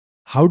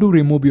How to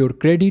remove your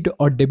credit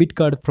or debit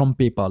card from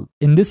PayPal.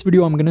 In this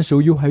video, I'm going to show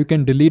you how you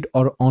can delete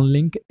or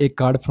unlink a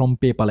card from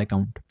PayPal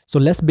account. So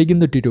let's begin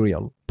the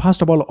tutorial.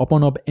 First of all,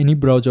 open up any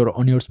browser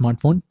on your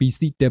smartphone,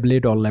 PC,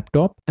 tablet or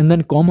laptop, and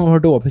then come over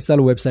to official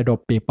website of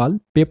PayPal,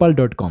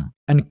 paypal.com,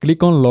 and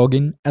click on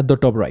login at the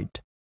top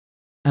right.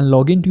 And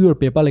log into your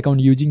PayPal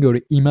account using your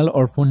email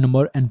or phone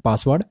number and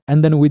password,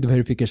 and then with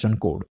verification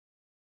code.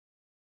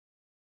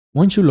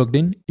 Once you logged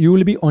in, you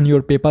will be on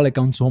your PayPal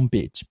account's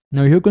homepage.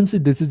 Now you can see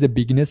this is a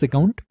beginner's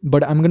account,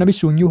 but I'm gonna be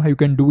showing you how you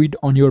can do it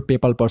on your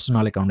PayPal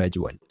personal account as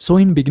well. So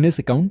in beginner's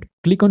account,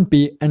 click on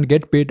pay and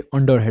get paid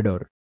under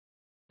header.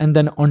 And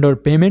then under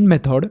payment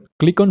method,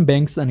 click on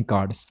banks and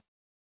cards.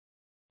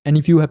 And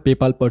if you have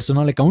PayPal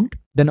personal account,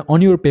 then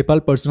on your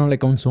PayPal personal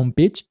account's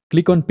homepage,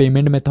 click on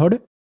payment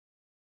method.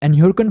 And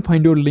here you can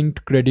find your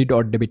linked credit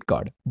or debit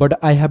card. But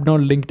I have not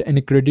linked any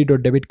credit or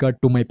debit card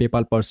to my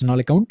PayPal personal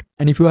account.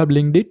 And if you have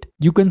linked it,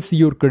 you can see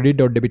your credit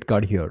or debit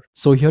card here.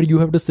 So here you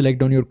have to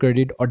select on your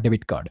credit or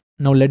debit card.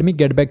 Now let me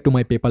get back to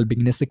my PayPal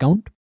beginners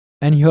account.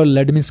 And here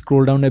let me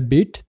scroll down a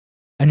bit.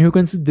 And you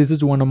can see this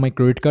is one of my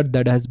credit card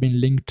that has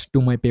been linked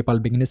to my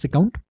PayPal beginners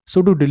account.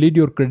 So to delete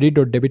your credit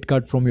or debit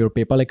card from your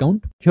PayPal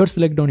account, here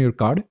select on your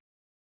card.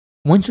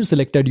 Once you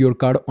selected your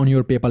card on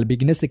your PayPal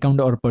beginners account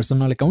or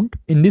personal account,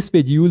 in this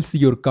page you will see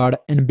your card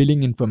and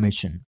billing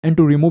information. And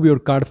to remove your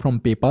card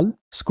from PayPal,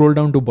 scroll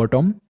down to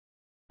bottom.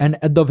 And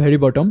at the very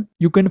bottom,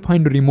 you can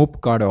find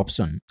remove card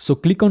option. So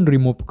click on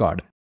remove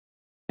card.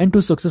 And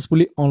to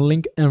successfully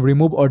unlink and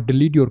remove or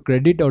delete your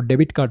credit or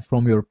debit card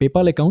from your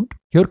PayPal account,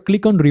 here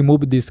click on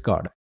remove this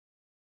card.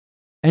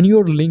 And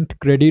your linked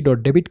credit or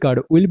debit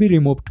card will be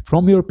removed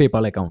from your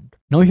PayPal account.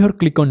 Now here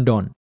click on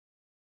done.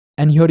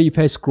 And here if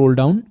I scroll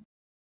down,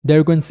 there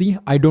you can see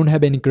I don't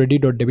have any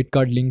credit or debit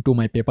card linked to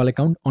my PayPal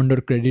account under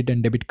credit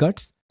and debit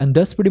cards. And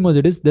that's pretty much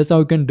it is. That's how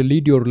you can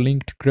delete your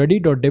linked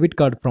credit or debit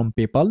card from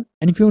PayPal.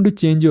 And if you want to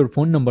change your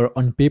phone number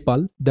on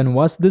PayPal, then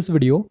watch this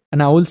video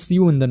and I will see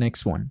you in the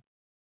next one.